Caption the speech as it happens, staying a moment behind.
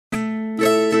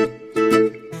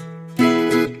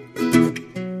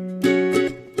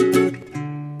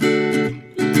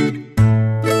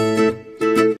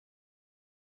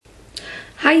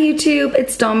YouTube?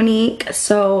 It's Dominique.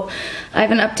 So I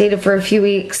haven't updated for a few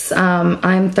weeks.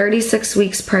 I'm 36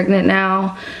 weeks pregnant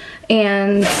now,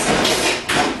 and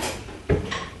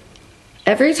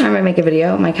every time I make a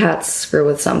video, my cats screw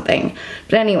with something.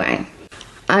 But anyway,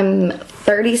 I'm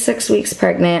 36 weeks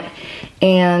pregnant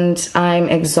and I'm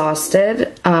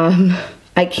exhausted.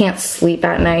 I can't sleep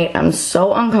at night. I'm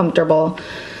so uncomfortable.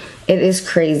 It is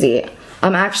crazy.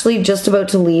 I'm actually just about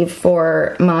to leave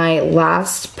for my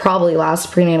probably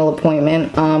last prenatal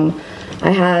appointment. I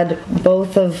had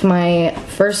both of my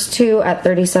first two at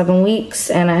 37 weeks,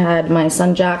 and I had my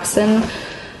son Jackson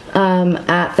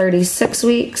at 36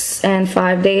 weeks and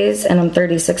 5 days, and I'm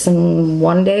 36 and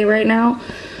 1 day right now.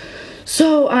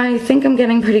 So I think I'm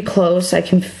getting pretty close. I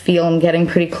can feel I'm getting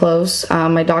pretty close.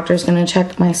 My doctor's gonna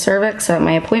check my cervix at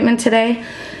my appointment today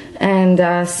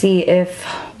and see if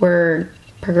we're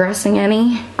progressing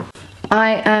any.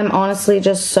 I am honestly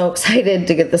just so excited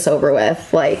to get this over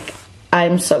with. Like,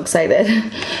 I'm so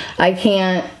excited. I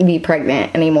can't be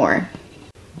pregnant anymore.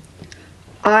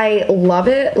 I love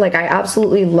it. Like, I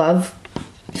absolutely love,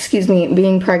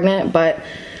 being pregnant, but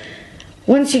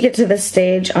once you get to this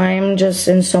stage, I'm just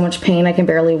in so much pain. I can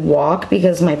barely walk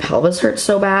because my pelvis hurts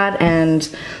so bad,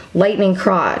 and lightning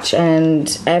crotch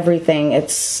and everything.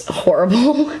 It's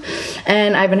horrible.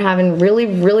 And I've been having really,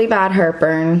 really bad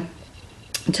heartburn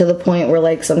to the point where,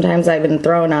 like, sometimes I've been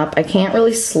throwing up. I can't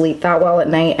really sleep that well at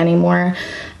night anymore.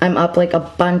 I'm up like a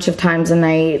bunch of times a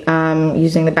night,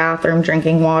 using the bathroom,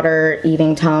 drinking water,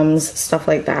 eating Tums, stuff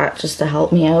like that, just to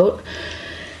help me out.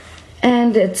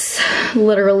 And it's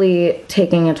literally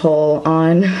taking a toll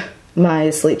on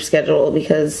my sleep schedule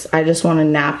because I just want to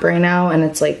nap right now, and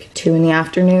it's like 2 in the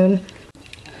afternoon.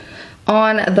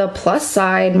 On the plus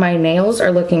side, my nails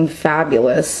are looking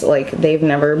fabulous. Like, they've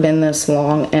never been this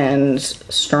long and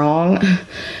strong.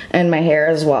 And my hair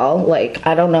as well. Like,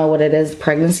 I don't know what it is,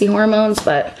 pregnancy hormones,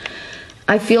 but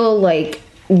I feel like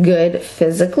good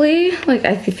physically. Like,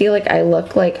 I feel like I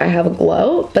look like I have a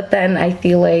glow, but then I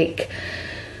feel like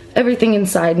everything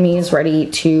inside me is ready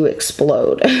to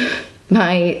explode.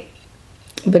 My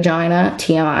vagina,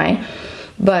 TMI,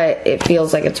 but it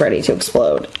feels like it's ready to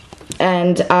explode.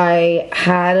 And I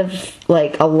had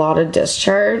like a lot of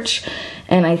discharge,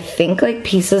 and I think like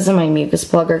pieces of my mucus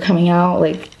plug are coming out,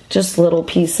 like just little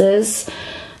pieces.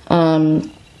 I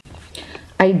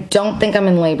don't think I'm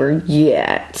in labor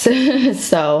yet.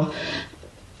 So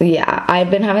yeah,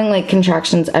 I've been having like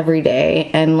contractions every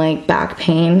day and like back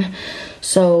pain.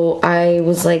 So I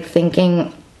was like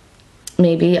thinking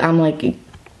maybe I'm like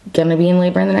gonna be in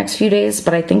labor in the next few days,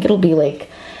 but I think it'll be like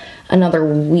another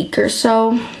week or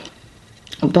so.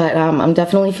 But I'm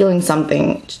definitely feeling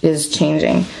something is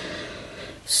changing.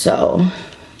 So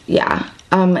yeah,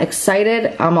 I'm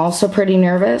excited. I'm also pretty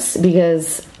nervous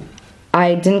because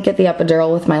I didn't get the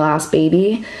epidural with my last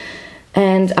baby,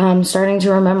 and I'm starting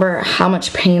to remember how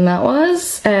much pain that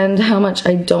was and how much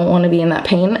I don't want to be in that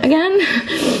pain again.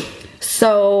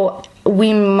 So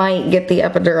we might get the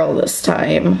epidural this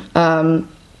time.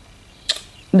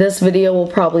 This video will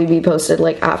probably be posted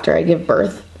like after I give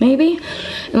birth, maybe,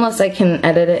 unless I can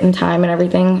edit it in time and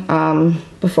everything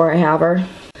before I have her.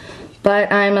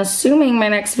 But I'm assuming my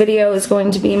next video is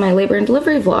going to be my labor and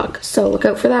delivery vlog, so look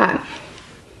out for that.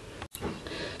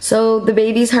 So the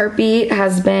baby's heartbeat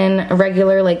has been a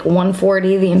regular, like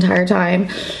 140 the entire time.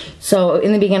 So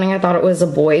in the beginning I thought it was a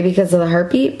boy because of the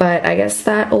heartbeat, but I guess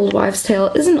that old wives' tale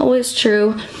isn't always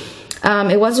true.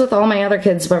 It was with all my other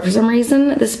kids, but for some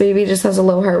reason this baby just has a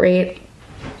low heart rate.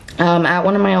 At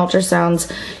one of my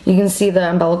ultrasounds, you can see the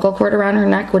umbilical cord around her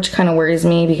neck, which kind of worries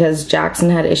me because Jackson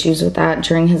had issues with that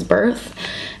during his birth,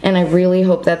 and I really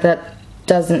hope that that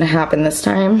doesn't happen this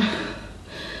time.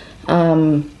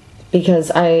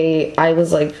 Because I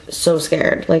was like so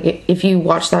scared. Like, if you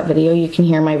watch that video, you can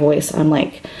hear my voice. I'm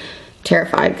like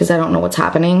terrified because I don't know what's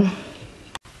happening.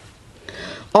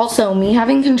 Also, me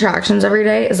having contractions every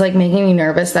day is like making me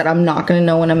nervous that I'm not gonna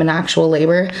know when I'm in actual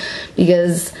labor,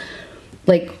 because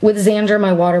like with Xandra,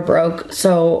 my water broke,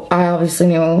 so I obviously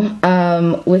knew.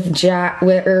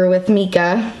 With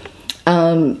Mika,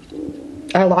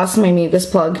 I lost my mucus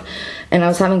plug, and I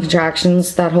was having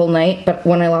contractions that whole night, but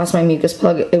when I lost my mucus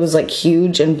plug, it was like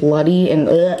huge and bloody and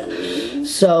ugh.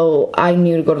 So I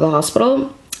knew to go to the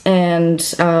hospital. And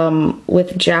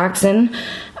with Jackson,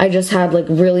 I just had like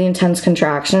really intense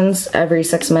contractions every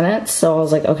 6 minutes, so I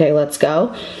was like, okay, let's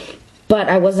go. But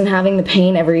I wasn't having the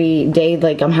pain every day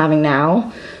like I'm having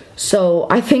now. So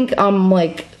I think I'm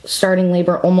like starting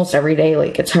labor almost every day.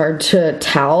 Like, it's hard to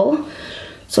tell.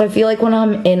 So I feel like when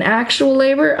I'm in actual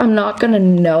labor, I'm not gonna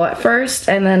know at first,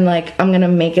 and then like I'm gonna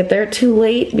make it there too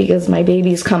late because my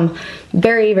babies come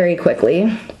very, very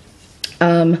quickly.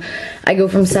 I go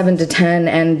from 7 to 10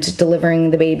 and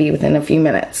delivering the baby within a few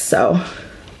minutes. So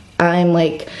I'm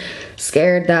like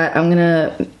scared that I'm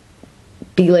gonna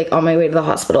be like on my way to the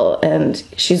hospital and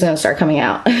she's gonna start coming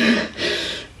out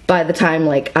by the time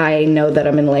like I know that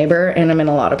I'm in labor and I'm in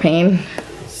a lot of pain.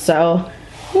 So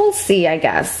we'll see, I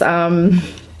guess.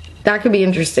 That could be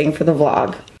interesting for the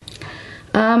vlog.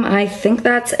 I think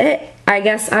that's it. I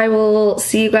guess I will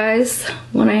see you guys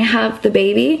when I have the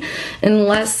baby,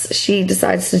 unless she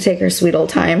decides to take her sweet old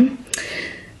time.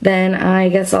 Then I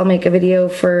guess I'll make a video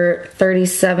for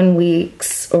 37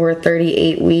 weeks or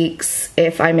 38 weeks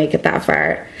if I make it that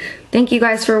far. Thank you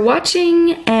guys for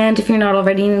watching, and if you're not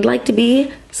already and you'd like to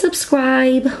be,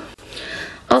 subscribe.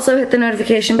 Also hit the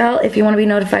notification bell if you want to be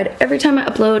notified every time I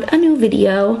upload a new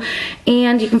video.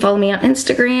 And you can follow me on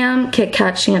Instagram,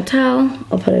 kkkkks.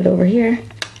 I'll put it over here.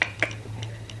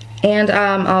 And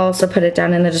I'll also put it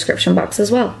down in the description box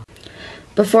as well.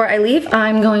 Before I leave,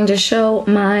 I'm going to show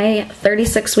my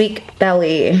 36-week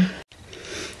belly.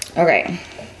 Okay.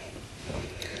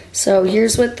 So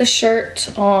here's with the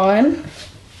shirt on.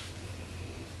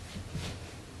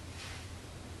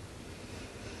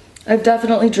 I've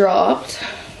definitely dropped.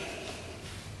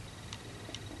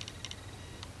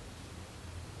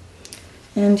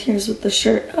 And here's with the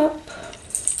shirt up.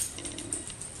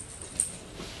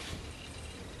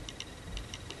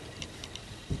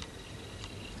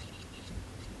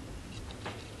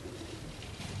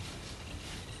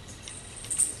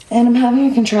 And I'm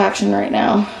having a contraction right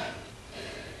now.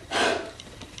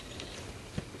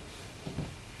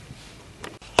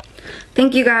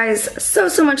 Thank you guys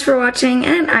so much for watching,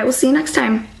 and I will see you next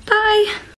time. Bye!